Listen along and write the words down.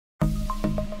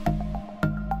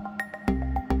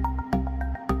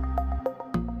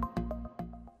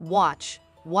Watch.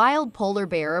 Wild polar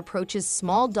bear approaches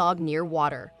small dog near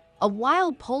water. A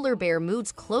wild polar bear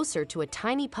moves closer to a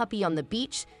tiny puppy on the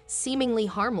beach, seemingly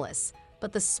harmless.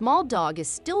 But the small dog is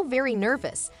still very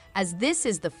nervous, as this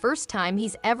is the first time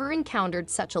he's ever encountered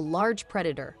such a large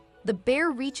predator. The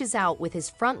bear reaches out with his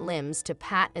front limbs to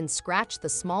pat and scratch the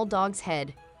small dog's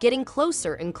head, getting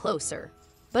closer and closer.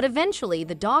 But eventually,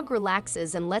 the dog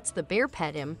relaxes and lets the bear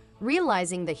pet him,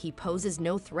 realizing that he poses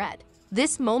no threat.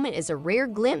 This moment is a rare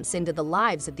glimpse into the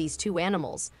lives of these two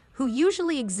animals, who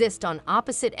usually exist on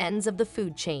opposite ends of the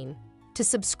food chain. To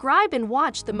subscribe and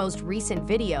watch the most recent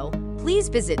video, please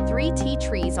visit 3T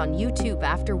Trees on YouTube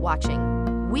after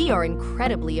watching. We are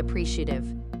incredibly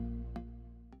appreciative.